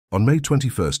On May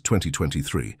 21,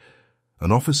 2023, an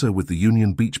officer with the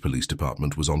Union Beach Police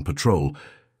Department was on patrol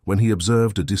when he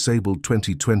observed a disabled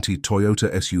 2020 Toyota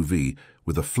SUV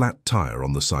with a flat tire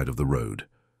on the side of the road.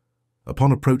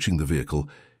 Upon approaching the vehicle,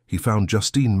 he found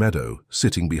Justine Meadow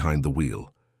sitting behind the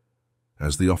wheel.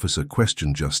 As the officer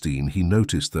questioned Justine, he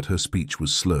noticed that her speech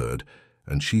was slurred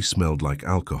and she smelled like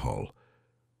alcohol.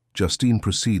 Justine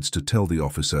proceeds to tell the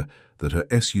officer that her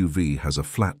SUV has a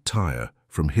flat tire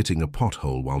from hitting a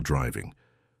pothole while driving.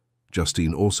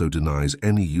 Justine also denies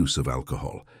any use of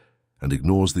alcohol and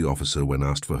ignores the officer when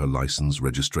asked for her license,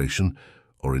 registration,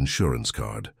 or insurance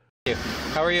card.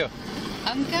 How are you?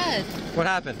 I'm good. What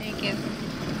happened? Thank you.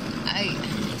 A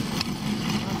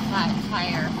flat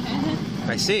tire.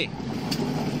 I see.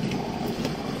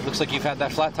 Looks like you've had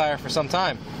that flat tire for some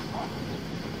time.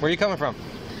 Where are you coming from?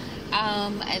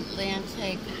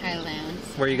 Atlantic Highlands.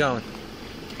 Where are you going?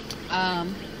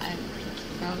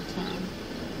 Middletown.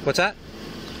 What's that?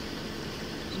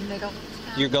 Middletown.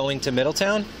 You're going to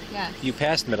Middletown? Yes. You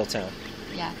passed Middletown.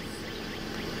 Yes.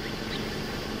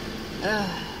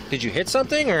 Did you hit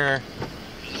something or?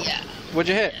 Yeah. What'd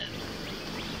you hit?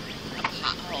 A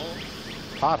pothole.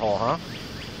 Pothole, huh?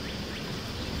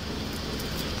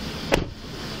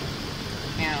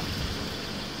 Yeah.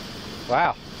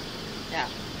 Wow. Yeah.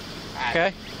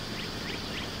 Okay.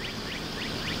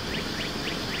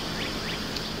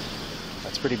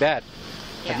 That's pretty bad.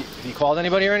 Yeah. Have you called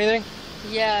anybody or anything?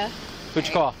 Yeah. Who'd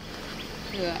you call?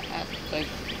 Like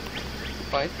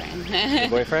boyfriend. Your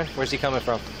boyfriend? Where's he coming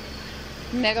from?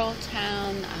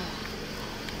 Middletown.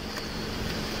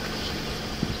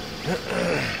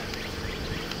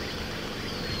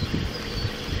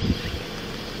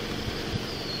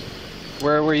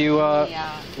 Where were you?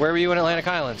 Yeah. Where were you in Atlantic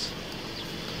Highlands?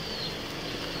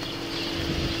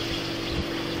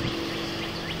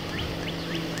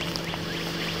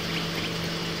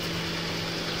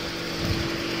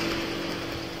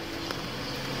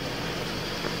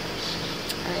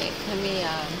 Alright, let me,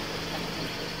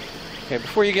 Okay,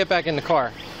 before you get back in the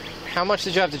car, how much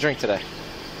did you have to drink today?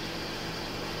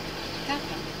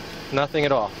 nothing. Nothing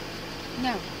at all?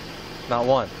 No. Not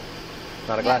one?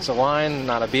 Not a glass of wine,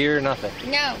 not a beer, nothing?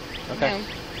 No. Okay. No.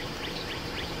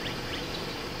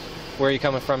 Where are you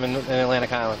coming from in Atlantic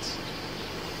Highlands?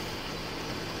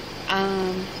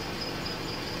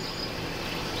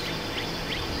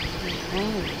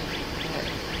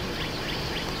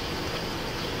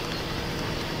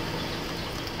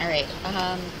 Alright,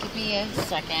 give me a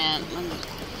second.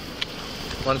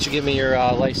 Why don't you give me your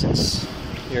license,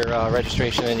 your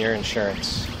registration, and your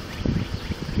insurance?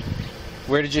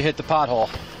 Where did you hit the pothole?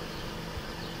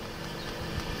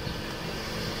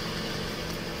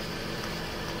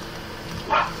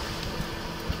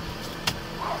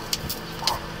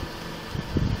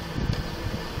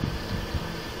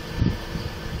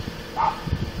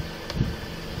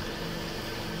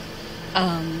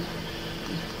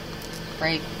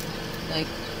 Right, like,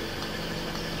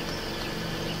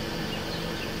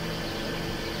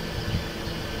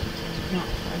 not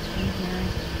working here.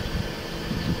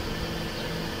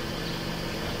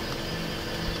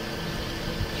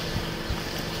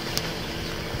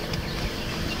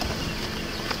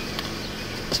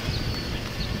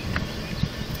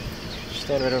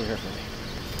 Stand right over here for me.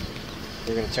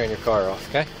 You're going to turn your car off,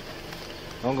 okay?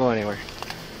 Don't go anywhere.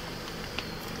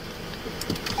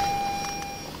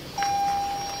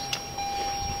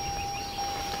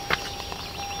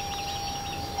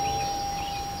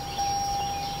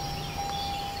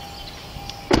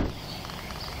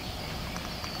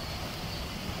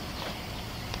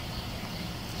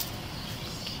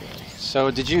 So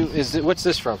what's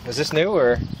this from? Is this new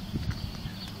or?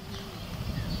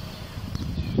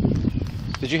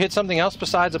 Did you hit something else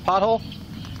besides a pothole?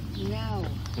 No.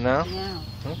 No? No.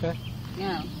 Okay.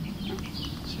 No.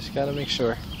 Just gotta make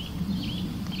sure.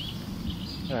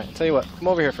 Alright, tell you what, come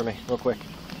over here for me, real quick.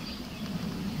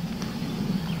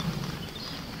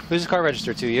 Who's the car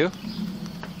registered to, you?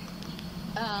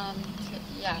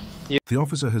 Yes. The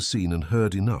officer has seen and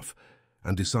heard enough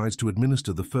and decides to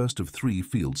administer the first of 3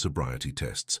 field sobriety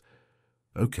tests.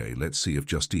 Okay, let's see if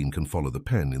Justine can follow the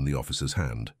pen in the officer's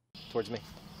hand. Towards me.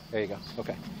 There you go.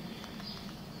 Okay.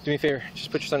 Do me a favor,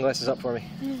 just put your sunglasses up for me.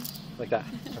 Like that.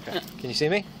 Okay. Can you see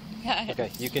me? Yeah.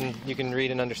 Okay. You can read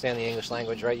and understand the English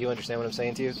language, right? You understand what I'm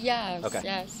saying to you? Yes. Okay.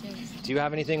 Yes. Do you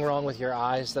have anything wrong with your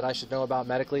eyes that I should know about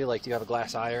medically? Like, do you have a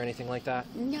glass eye or anything like that?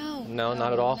 No. No,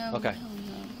 not at all? No, Okay.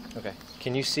 No. Okay.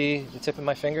 Can you see the tip of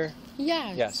my finger?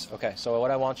 Yes. Yes. Okay. So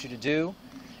what I want you to do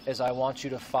is I want you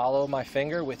to follow my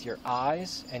finger with your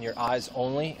eyes and your eyes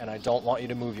only, and I don't want you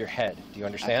to move your head. Do you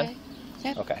understand? Okay.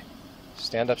 Yep. Okay.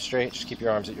 Stand up straight. Just keep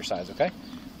your arms at your sides, okay?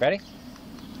 Ready?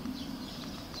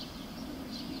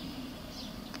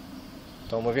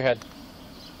 Don't move your head.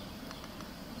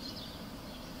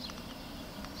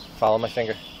 Follow my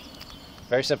finger.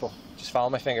 Very simple. Just follow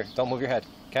my finger. Don't move your head,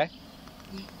 okay?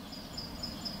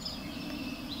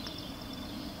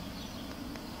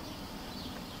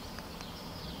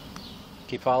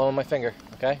 Keep following my finger,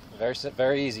 okay?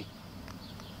 Very easy.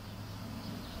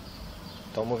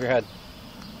 Don't move your head.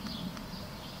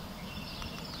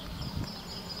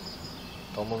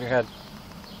 Don't move your head.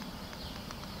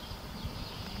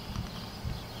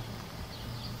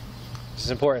 This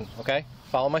is important, okay?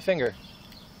 Follow my finger.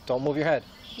 Don't move your head.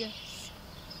 Yes.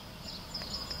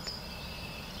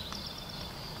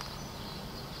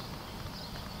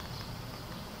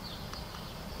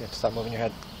 Yeah, stop moving your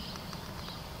head.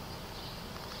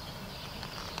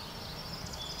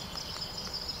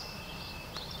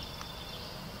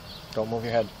 Don't move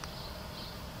your head.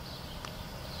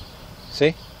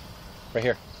 See? Right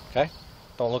here, okay?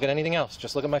 Don't look at anything else.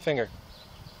 Just look at my finger.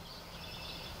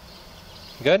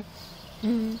 Good?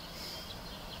 Mm-hmm.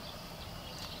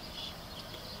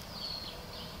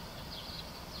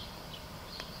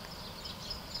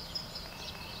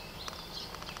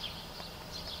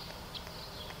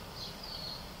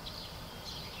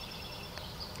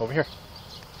 Over here.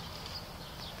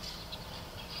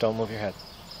 Don't move your head.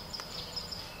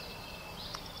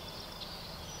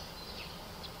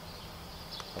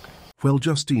 Okay. Well,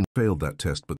 Justine failed that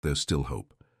test, but there's still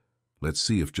hope. Let's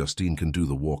see if Justine can do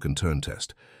the walk and turn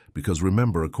test, because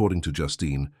remember, according to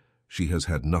Justine, she has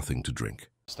had nothing to drink.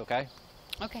 Okay?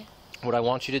 Okay. What I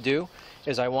want you to do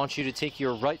is I want you to take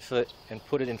your right foot and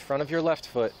put it in front of your left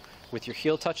foot with your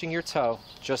heel touching your toe,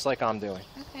 just like I'm doing.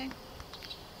 Okay.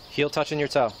 Heel touching your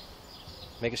toe.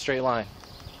 Make a straight line.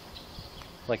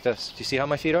 Like this. Do you see how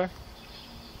my feet are?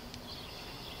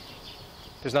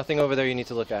 There's nothing over there you need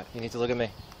to look at. You need to look at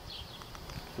me.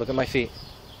 Look at my feet.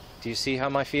 Do you see how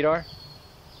my feet are?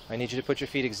 I need you to put your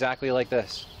feet exactly like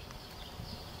this.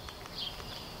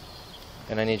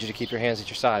 And I need you to keep your hands at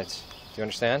your sides. Do you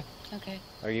understand? Okay.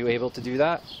 Are you able to do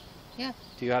that? Yeah.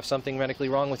 Do you have something medically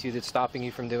wrong with you that's stopping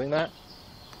you from doing that?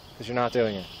 Because you're not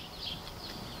doing it.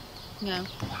 No.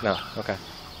 No, okay.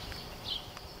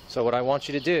 So what I want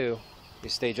you to do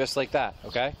is stay just like that,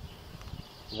 okay?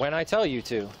 When I tell you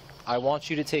to, I want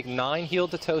you to take 9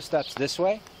 heel-to-toe steps this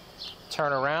way,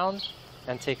 turn around,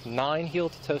 and take 9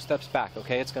 heel-to-toe steps back,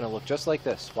 okay? It's going to look just like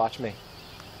this. Watch me.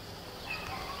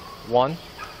 1,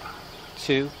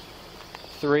 2,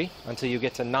 3, until you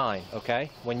get to 9,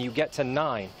 okay? When you get to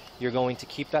 9, you're going to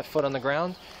keep that foot on the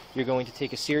ground. You're going to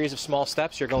take a series of small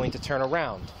steps. You're going to turn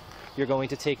around. You're going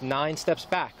to take 9 steps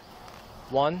back.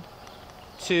 1,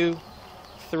 2,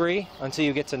 3, until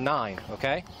you get to 9,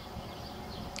 okay?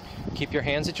 Keep your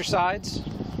hands at your sides.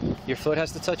 Your foot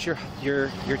has to touch your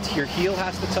heel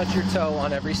has to touch your toe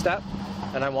on every step,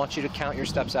 and I want you to count your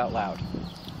steps out loud.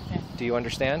 Okay. Do you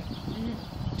understand?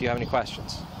 Mm-hmm. Do you have any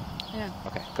questions? Yeah.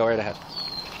 Okay, go right ahead.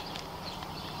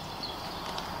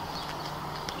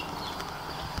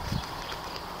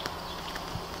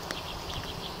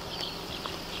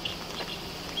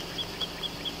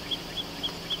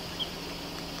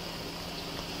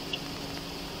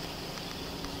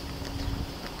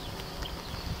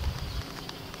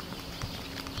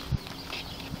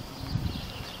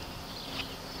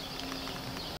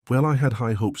 Well, I had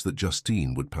high hopes that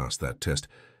Justine would pass that test,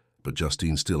 but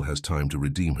Justine still has time to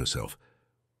redeem herself.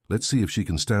 Let's see if she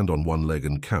can stand on one leg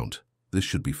and count. This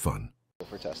should be fun.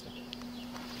 For testing.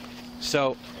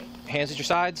 So, hands at your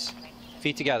sides,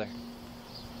 feet together.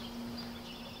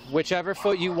 Whichever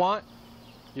foot you want,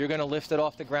 you're going to lift it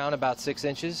off the ground about 6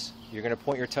 inches. You're going to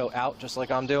point your toe out just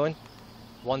like I'm doing.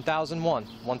 1001,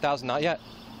 1000, not yet.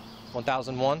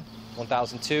 1001,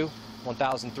 1002,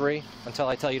 1003, until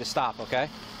I tell you to stop, okay?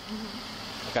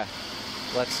 Mm-hmm. Okay.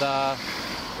 Let's, here,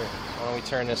 why don't we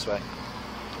turn this way?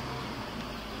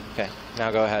 Okay, now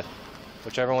go ahead.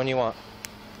 Whichever one you want.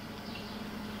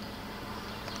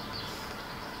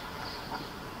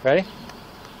 Ready?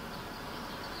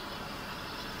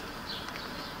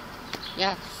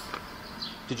 Yes.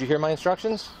 Did you hear my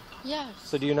instructions? Yes.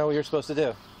 So do you know what you're supposed to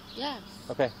do? Yes.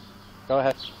 Okay, go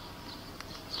ahead.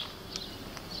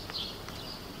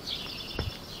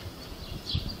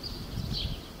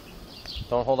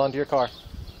 Don't hold on to your car.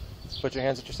 Put your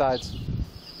hands at your sides.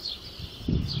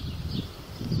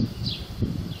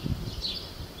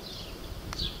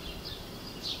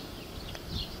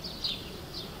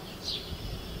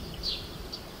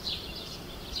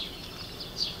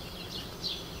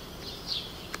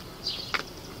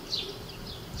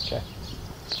 Okay.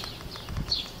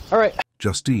 All right.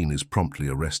 Justine is promptly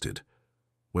arrested.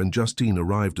 When Justine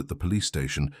arrived at the police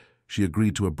station, she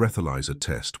agreed to a breathalyzer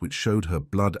test which showed her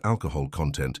blood alcohol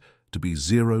content to be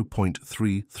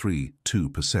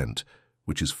 0.332%,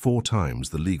 which is 4 times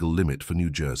the legal limit for New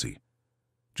Jersey.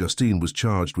 Justine was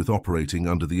charged with operating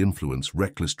under the influence,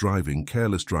 reckless driving,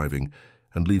 careless driving,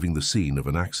 and leaving the scene of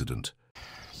an accident.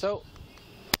 So,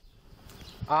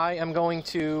 I am going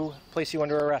to place you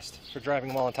under arrest for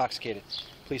driving while intoxicated.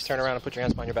 Please turn around and put your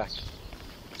hands behind your back.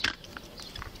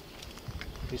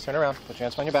 Please turn around, put your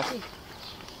hands behind your back.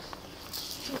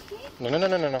 No.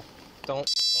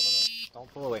 Don't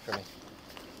pull away from me.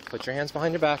 Put your hands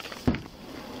behind your back.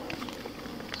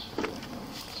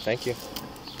 Thank you.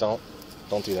 Don't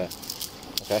do that.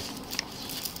 Okay?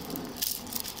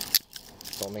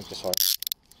 Don't make this hard.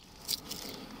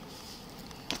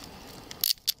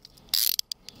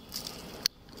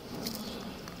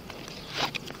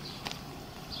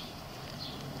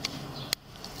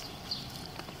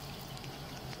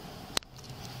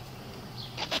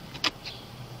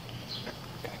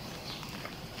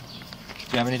 Do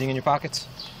you have anything in your pockets?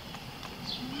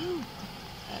 No.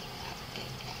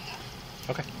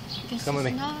 Okay. This Come with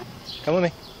is me. not. Come with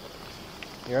me.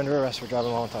 You're under arrest for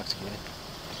driving while intoxicated.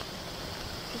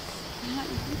 I'm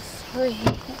sorry.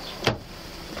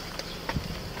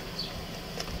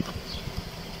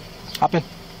 Hop in.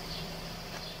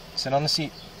 Sit on the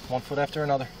seat, 1 foot after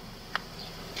another.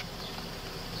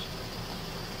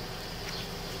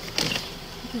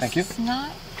 Thank you. It's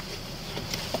not.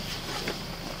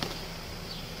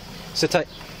 Sit tight.